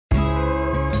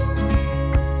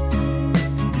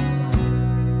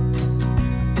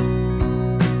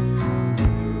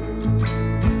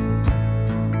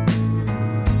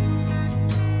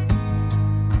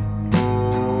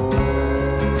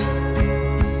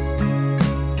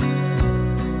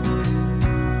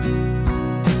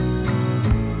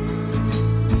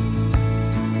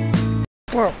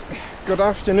Good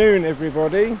afternoon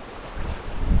everybody.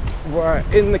 We're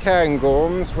in the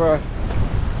Cairngorms. We're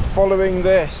following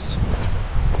this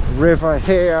river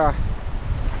here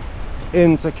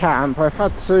into camp. I've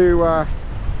had to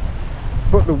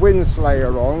put the wind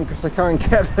slayer on because I can't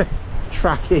get the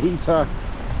trackie to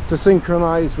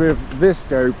synchronise with this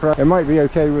GoPro. It might be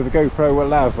okay with the GoPro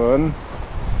 11.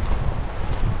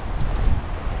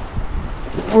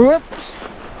 Whoops!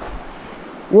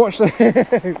 Watch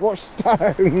the watch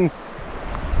stones.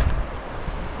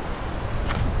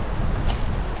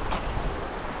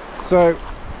 So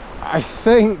I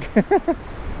think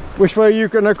which way are you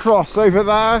going to cross? Over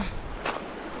there?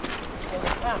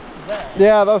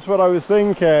 Yeah, that's what I was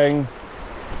thinking.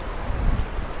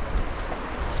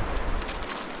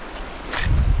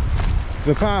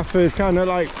 The path is kind of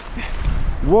like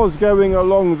was going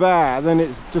along there, then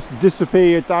it's just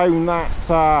disappeared down that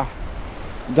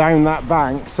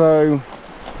bank. So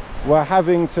we're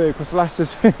having to, because Les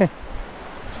has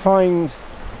found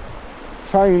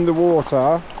the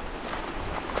water,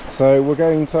 so we're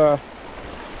going to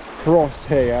cross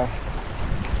here.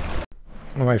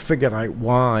 Well, I figured out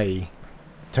why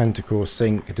Tentacle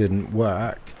Sync didn't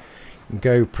work.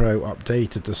 GoPro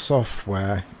updated the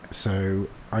software, so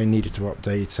I needed to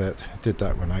update it. Did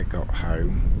that when I got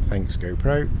home. Thanks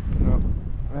GoPro. Well,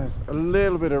 there's a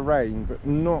little bit of rain, but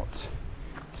not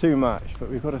too much. But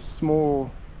we've got a small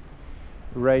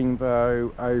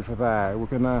rainbow over there.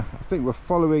 I think we're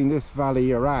following this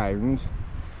valley around,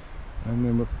 and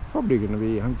then we're probably going to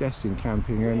be, I'm guessing,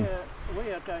 camping in. We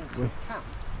are going to camp.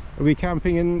 Are we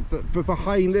camping in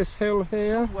behind this hill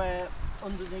here? Somewhere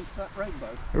underneath that rainbow.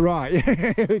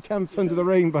 Right, we camped under the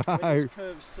rainbow. It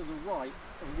curves to the right,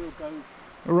 and we'll go.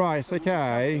 Right,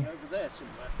 okay. Over there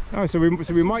somewhere. Oh,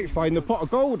 so we might find the pot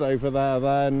of gold over there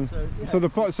then. So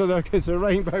the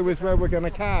rainbow is where we're going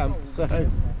to camp. So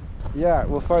yeah,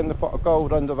 we'll find the pot of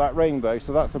gold under that rainbow.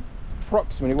 So that's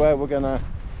approximately where we're going to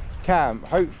camp.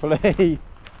 Hopefully,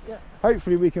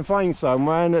 hopefully we can find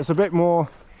somewhere, and it's a bit more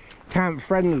camp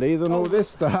friendly than all this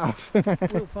stuff.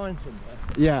 We'll find somewhere.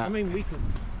 Yeah. I mean, we could,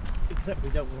 except we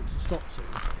don't want to stop soon.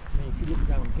 I mean, if you look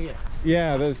down here.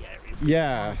 Yeah, there's.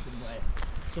 Yeah.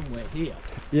 Somewhere here.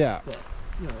 Yeah. But,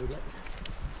 you know,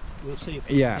 we'll see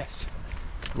if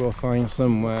we'll find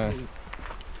somewhere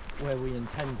where we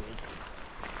intended.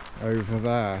 Over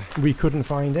there. We couldn't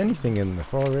find anything in the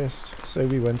forest, so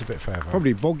we went a bit further.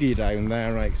 Probably boggy down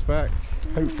there, I expect.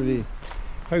 Hopefully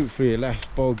less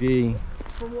boggy.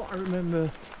 From what I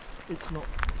remember, it's not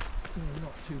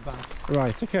too bad.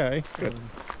 Right, okay, good.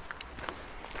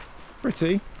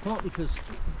 Pretty. Partly because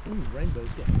the rainbow's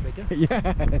getting bigger.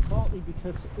 Yes. Partly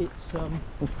because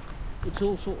it's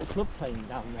all sort of floodplain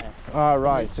down there. Ah,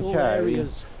 right, it's okay. all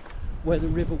areas where the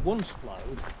river once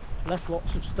flowed, left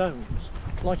lots of stones,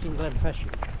 like in Glenfeshire,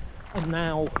 and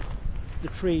now the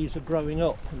trees are growing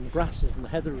up and the grasses and the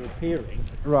heather are appearing.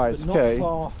 Right, but not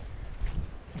far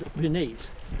beneath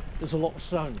there's a lot of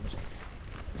stones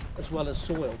as well as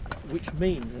soil, which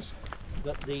means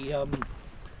that the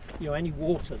any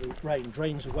water, the rain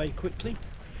drains away quickly.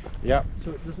 Yep.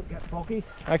 So it doesn't get boggy.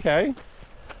 Okay.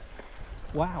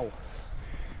 Wow.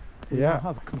 We now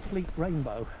have a complete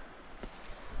rainbow.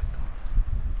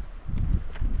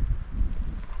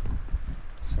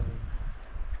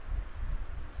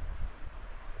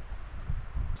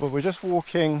 Well, we're just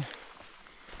walking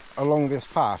along this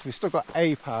path. We've still got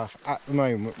a path at the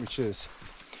moment, which is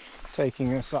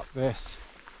taking us up this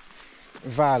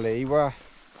valley. We're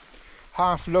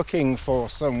half looking for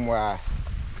somewhere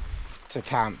to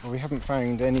camp, but we haven't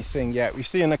found anything yet. We've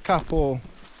seen a couple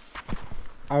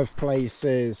of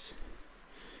places,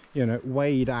 you know,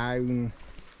 way down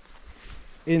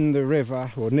in the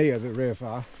river or near the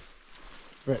river,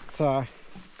 but oh.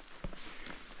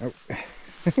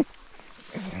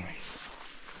 There's a nice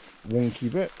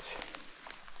wonky bit.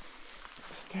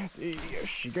 Steady, here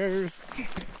she goes.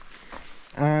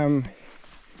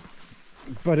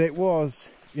 But it was,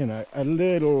 you know, a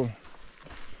little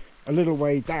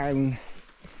way down,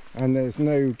 and there's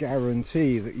no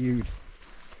guarantee that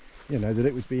that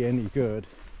it would be any good.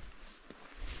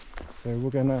 So we're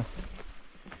gonna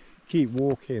keep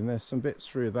walking. There's some bits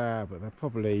through there, but they're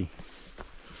probably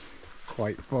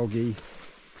quite boggy.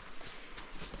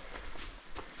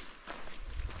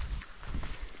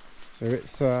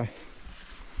 So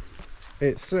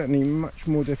it's certainly much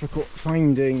more difficult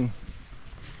finding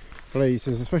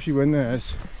places, especially when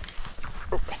there's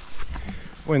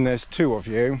two of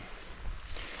you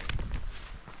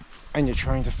and you're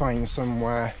trying to find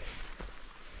somewhere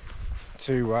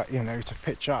to to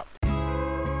pitch up.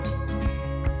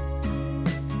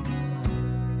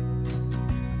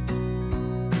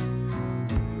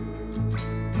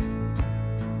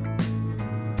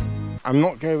 I'm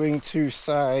not going to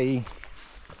say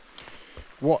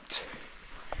what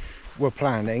we're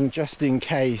planning, just in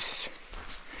case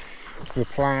the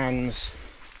plans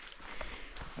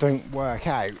don't work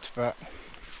out, but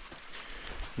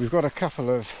we've got a couple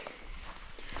of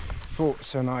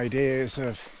thoughts and ideas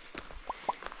of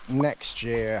next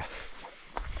year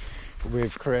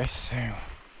with Chris.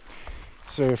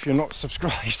 So if you're not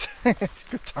subscribed, it's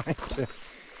a good time to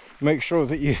make sure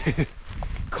that you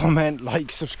comment,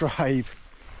 like, subscribe,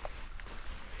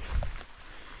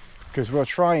 because we'll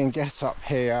try and get up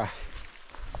here,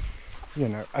 you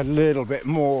know, a little bit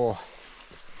more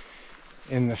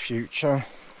in the future.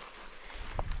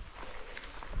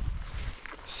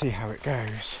 See how it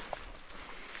goes.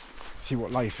 See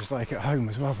what life is like at home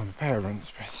as well from the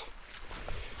parents, but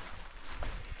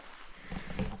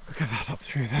look at that up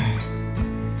through there.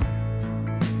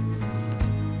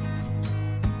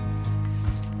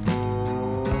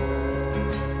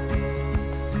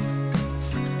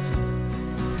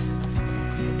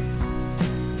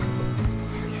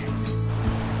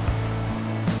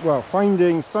 Well,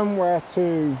 finding somewhere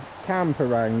to camp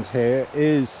around here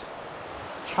is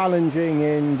challenging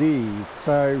indeed.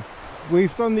 So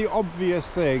we've done the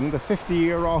obvious thing. The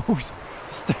 50-year-old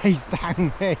stays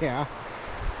down here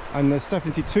and the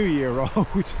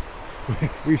 72-year-old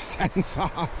we've sent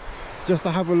up just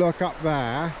to have a look up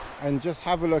there and just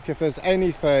have a look if there's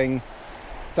anything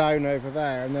down over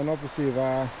there. And then obviously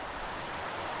the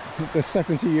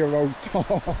 70-year-old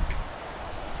dog,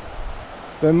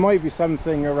 there might be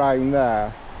something around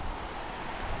there,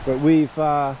 but we've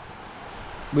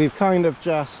kind of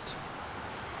just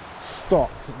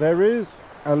stopped. There is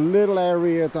a little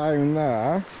area down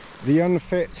there. The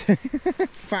unfit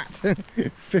fat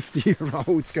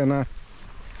 50-year-old's gonna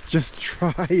just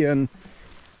try and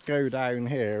go down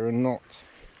here and not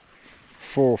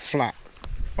fall flat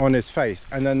on his face.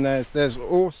 And then there's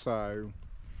also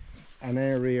an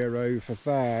area over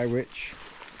there which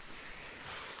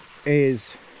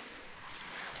is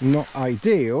not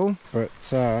ideal, but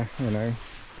you know,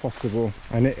 possible.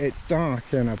 And it's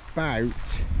dark in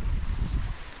about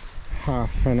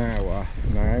half an hour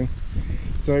now,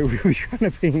 so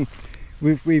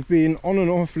we've been on and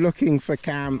off looking for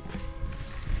camp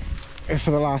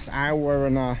for the last hour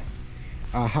and a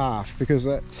half, because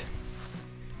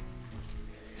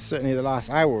certainly the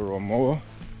last hour or more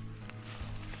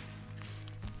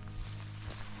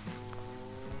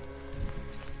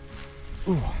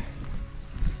ooh.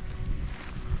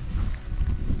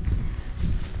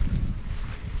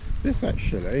 This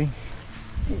actually,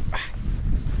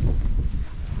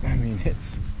 I mean,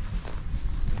 it's,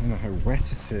 I don't know how wet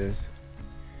it is.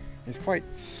 It's quite,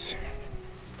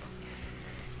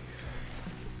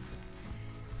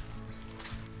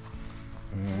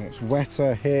 it's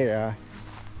wetter here.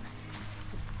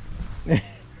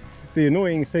 The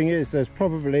annoying thing is there's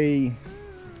probably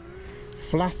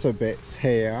flatter bits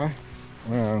here,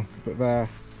 well, but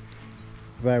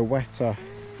they're wetter.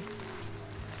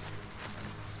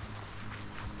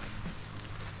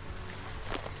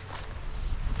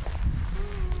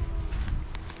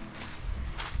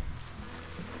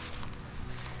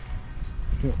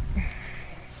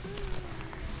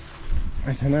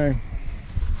 I don't know,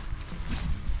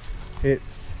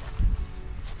 it's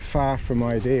far from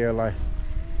ideal. I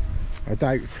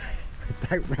doubt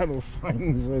Ranulph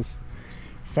has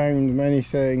found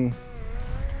anything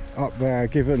up there,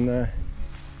 given the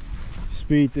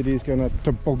speed that he's going to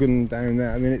toboggan down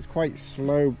there. I mean, it's quite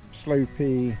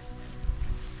slopey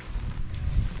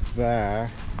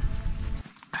there.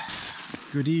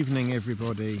 Good evening,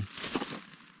 everybody.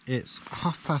 It's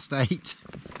 8:30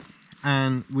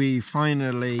 and we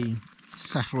finally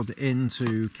settled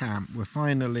into camp. We're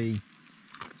finally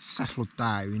settled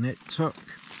down. It took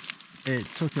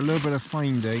a little bit of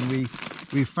finding.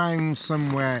 We found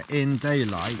somewhere in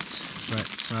daylight,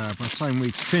 but by the time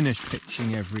we finished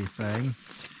pitching everything,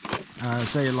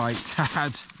 daylight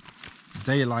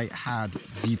had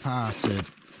departed,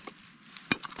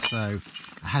 so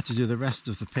I had to do the rest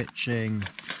of the pitching,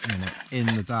 you know, in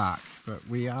the dark. But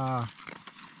we are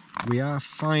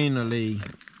finally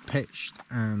pitched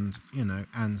and, you know,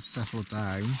 and settled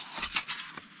down.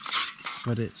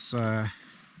 But it's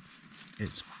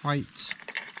quite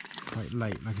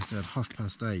late, like I said,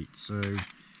 8:30. So,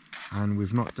 and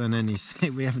we've not done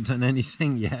anything. We haven't done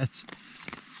anything yet.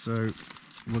 So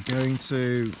what we're going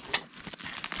to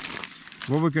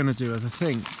do is, I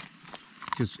think,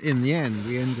 because in the end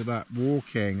we ended up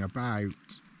walking about,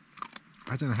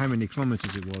 I don't know how many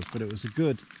kilometers it was, but it was a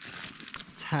good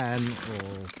 10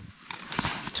 or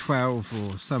 12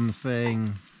 or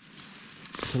something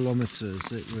kilometers.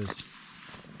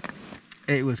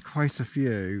 it was quite a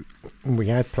few. We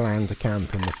had planned to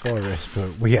camp in the forest,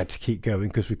 but we had to keep going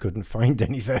because we couldn't find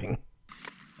anything.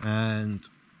 And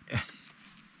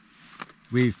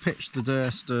we've pitched the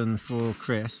Durston for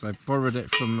Chris. I borrowed it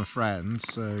from a friend,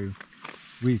 so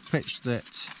we've pitched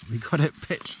it. We got it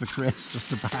pitched for Chris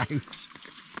just about.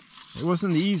 It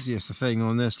wasn't the easiest thing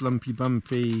on this lumpy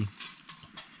bumpy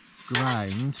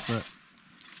ground, but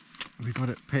we got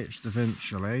it pitched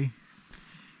eventually.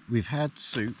 We've had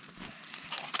soup,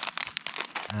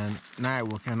 and now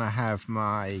we're going to have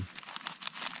my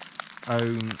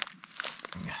own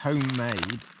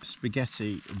homemade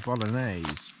spaghetti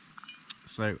bolognese.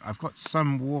 So I've got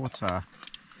some water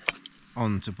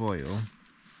on to boil.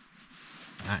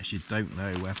 I actually don't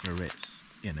know whether it's,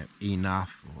 you know,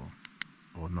 enough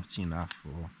or not enough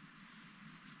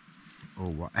or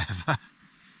whatever.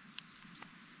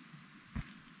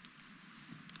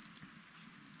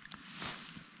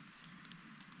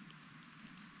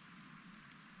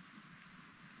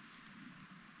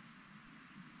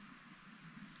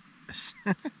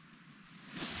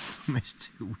 Almost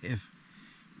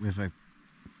with a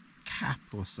cap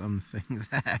or something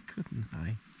there, couldn't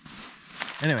I?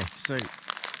 Anyway, so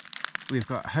we've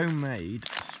got homemade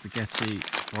spaghetti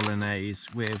bolognese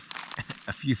with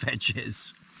a few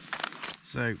veggies.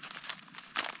 So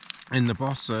in the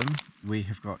bottom we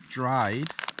have got dried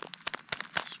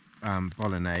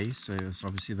bolognese, so there's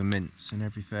obviously the mince and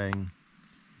everything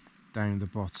down the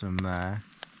bottom there.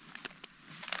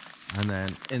 And then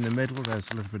in the middle there's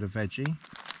a little bit of veggie,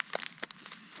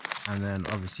 and then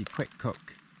obviously quick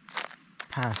cook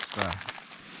pasta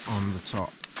on the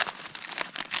top.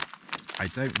 I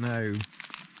don't know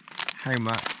how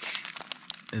much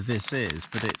this is,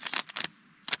 but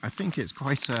I think it's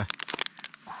quite a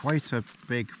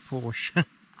big portion.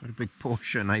 Quite a big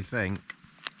portion, I think.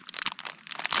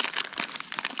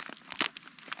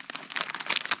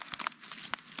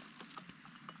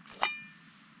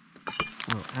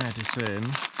 We'll add it in.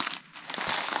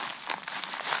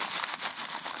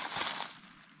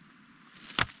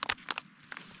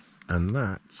 And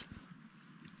that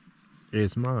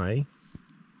is my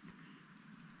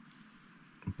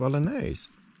bolognese.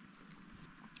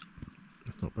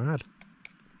 That's not bad.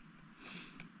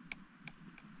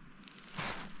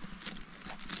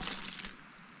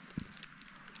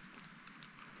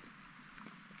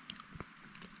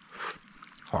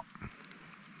 Hot.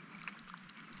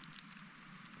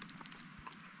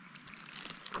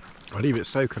 I'll leave it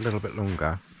soak a little bit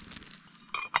longer.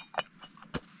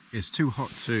 It's too hot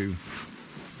to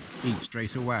eat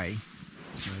straight away,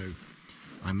 so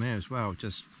I may as well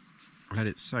just let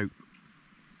it soak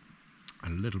a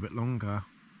little bit longer.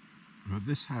 But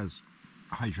this has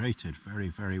hydrated very,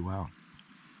 very well.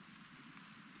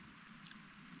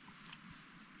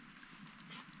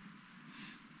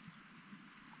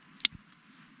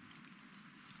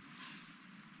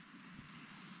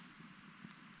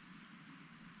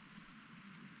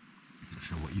 Not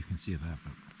sure what you can see there,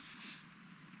 but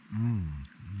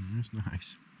it's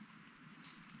nice.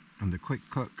 And the quick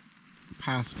cook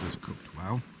pasta's cooked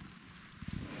well.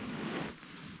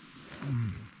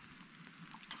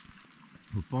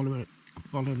 With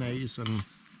bolognese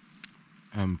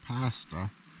and pasta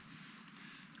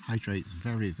hydrates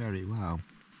very, very well.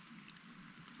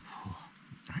 Oh,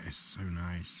 that is so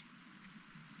nice.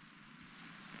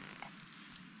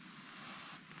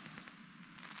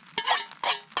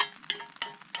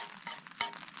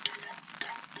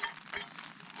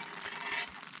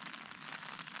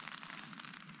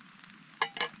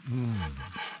 Oh,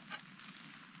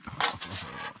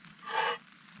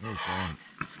 well done.